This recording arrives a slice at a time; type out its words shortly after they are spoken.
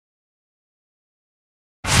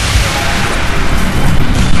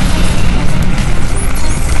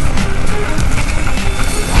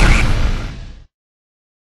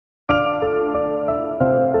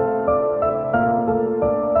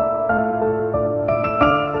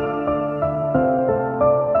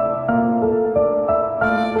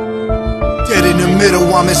middle,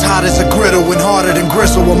 I'm as hot as a griddle and harder than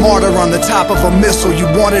gristle. A martyr on the top of a missile. You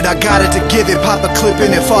want it, I got it to give it. Pop a clip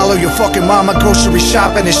in and follow your fucking mama grocery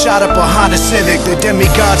shopping and shot up a Honda Civic. The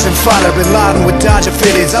demigods and fodder, been laden with Dodger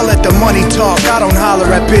fitteds. I let the money talk, I don't holler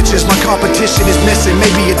at bitches. My competition is missing,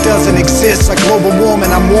 maybe it doesn't exist. Like global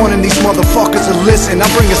warming, I'm warning these motherfuckers to listen. I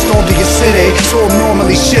bring a storm to your city, so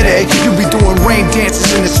abnormally shitty. You be doing rain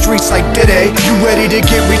dances in the streets like Diddy. You ready to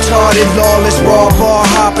get retarded, lawless, raw bar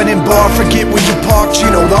hopping in bar. Forget where you parked,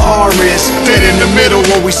 you know the R is. Dead in the middle,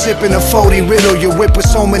 while we sipping a 40 riddle. You whip with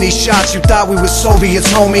so many shots, you thought we were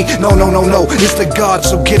Soviets, homie. No, no, no, no, it's the God,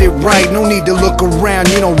 so get it right. No need to look around,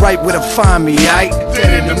 you know right where to find me, aight?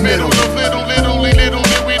 Dead in the middle. Little,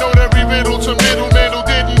 we know every riddle to middle,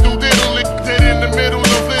 didn't do diddle. Dead in the middle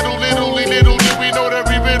of little, we know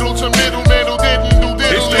every riddle to middle, didn't do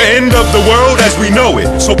diddle. It's the end of the world as we know it,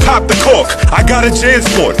 so pop the cork. I got a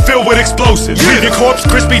JanSport filled with explosives. Leave your corpse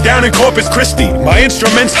crispy down in Corpus Christi. My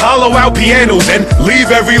instruments hollow out pianos and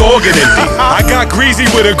leave every organ empty. I got greasy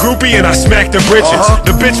with a groupie and I smacked her britches.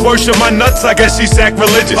 The bitch worship my nuts, I guess she's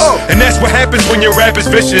sacrilegious. And that's what happens when your rap is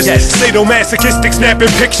vicious. Sadomasochistic,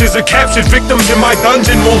 snapping pictures of captured victims in my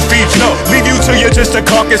dungeon won't feed you. Leave you till you're just a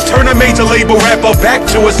carcass. Turn a major label rapper back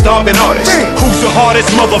to a starving artist. Who's the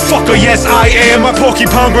hardest motherfucker? Yes, I am. My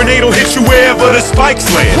porcupine grenade will hit you wherever the spikes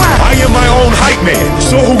land. I am my own hype man,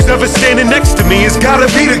 so who's ever standing next to me has gotta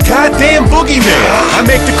be the goddamn boogeyman. I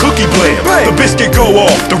make the cookie blam, the biscuit go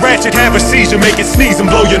off, the ratchet have a seizure, make it sneeze and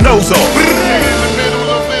blow your nose off. In the middle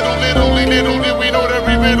of little, we know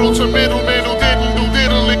every riddle to middle, didn't do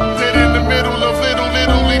diddle. Dead in the middle of little,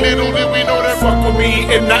 we know that. Fuck with me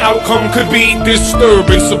and the outcome could be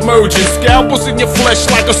disturbing, submerging. Scalpels in your flesh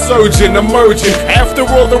like a surgeon emerging. After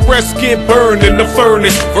all the rest get burned in the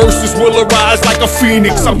furnace, verses will arise like a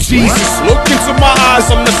phoenix. I'm Jesus, look into my eyes,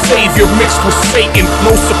 I'm the savior mixed with Satan.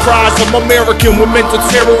 No surprise, I'm American when mental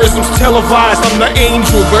terrorism's televised. I'm the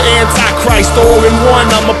angel, the antichrist, all in one.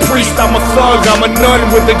 I'm a priest, I'm a thug, I'm a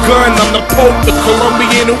nun with a gun. I'm the pope, the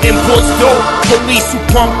Colombian who imports dope. Police who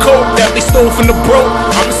pump coke that they stole from the broke.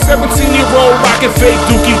 I'm a 17-year-old rockin' fake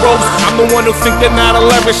dookie ropes. I'm the one who think that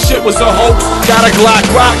 9/11 shit was a hoax. Got a Glock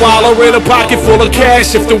Rottweiler in a pocket full of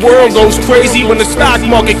cash. If the world goes crazy when the stock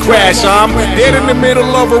market crash, I'm dead in the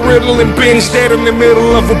middle of a riddle and binge. Dead in the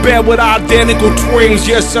middle of a bed with identical twins.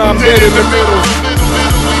 Yes, I'm dead in the middle.